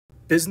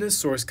Business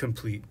Source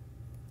Complete.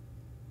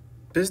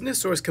 Business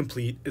Source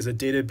Complete is a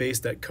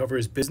database that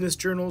covers business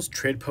journals,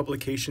 trade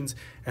publications,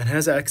 and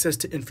has access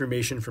to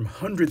information from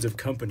hundreds of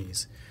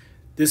companies.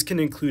 This can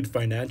include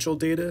financial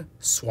data,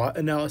 SWOT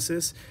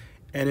analysis,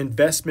 and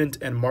investment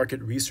and market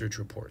research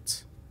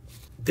reports.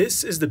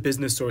 This is the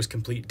Business Source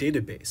Complete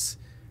database.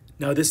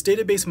 Now, this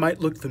database might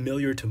look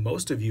familiar to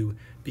most of you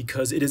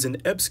because it is an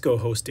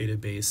EBSCO-host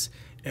database,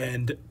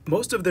 and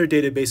most of their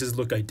databases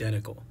look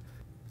identical.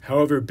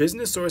 However,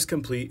 Business Source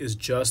Complete is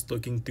just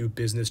looking through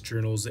business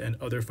journals and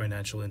other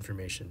financial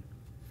information.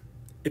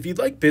 If you'd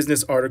like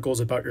business articles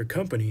about your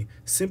company,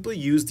 simply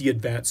use the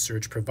advanced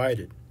search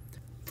provided.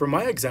 For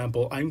my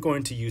example, I'm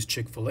going to use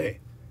Chick-fil-A.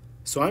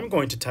 So I'm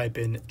going to type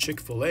in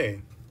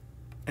Chick-fil-A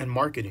and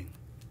marketing,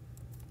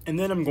 and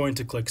then I'm going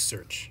to click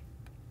search.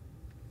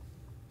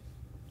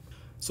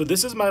 So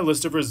this is my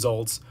list of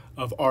results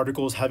of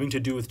articles having to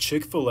do with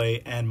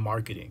Chick-fil-A and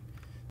marketing.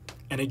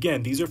 And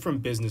again, these are from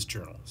business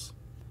journals.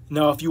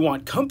 Now, if you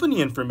want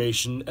company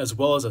information as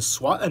well as a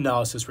SWOT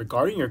analysis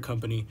regarding your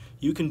company,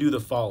 you can do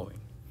the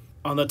following.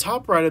 On the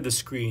top right of the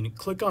screen,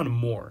 click on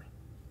More,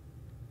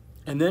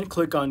 and then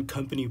click on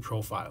Company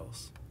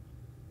Profiles.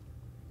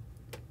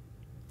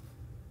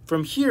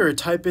 From here,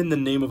 type in the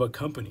name of a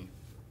company.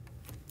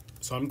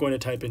 So I'm going to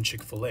type in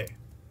Chick-fil-A.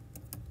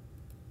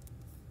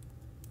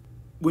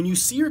 When you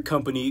see your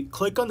company,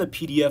 click on the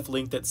PDF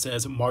link that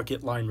says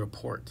Market Line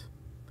Report.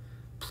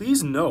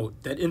 Please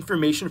note that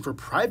information for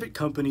private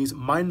companies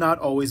might not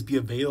always be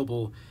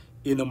available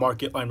in the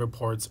Market Line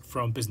reports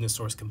from Business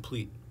Source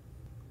Complete.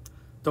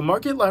 The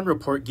Market Line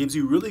report gives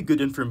you really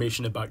good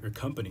information about your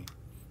company,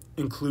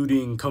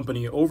 including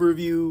company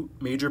overview,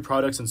 major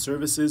products and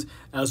services,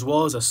 as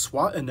well as a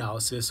SWOT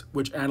analysis,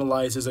 which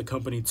analyzes a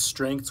company's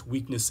strengths,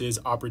 weaknesses,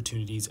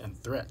 opportunities,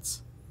 and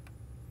threats.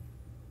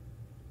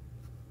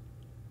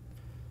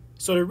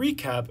 So to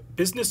recap,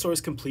 Business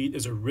Source Complete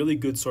is a really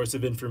good source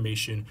of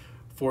information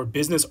for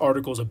business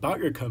articles about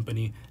your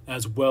company,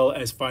 as well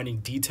as finding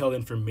detailed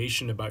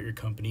information about your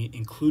company,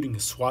 including a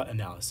SWOT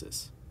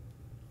analysis.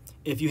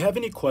 If you have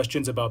any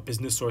questions about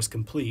Business Source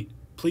Complete,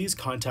 please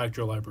contact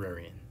your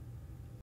librarian.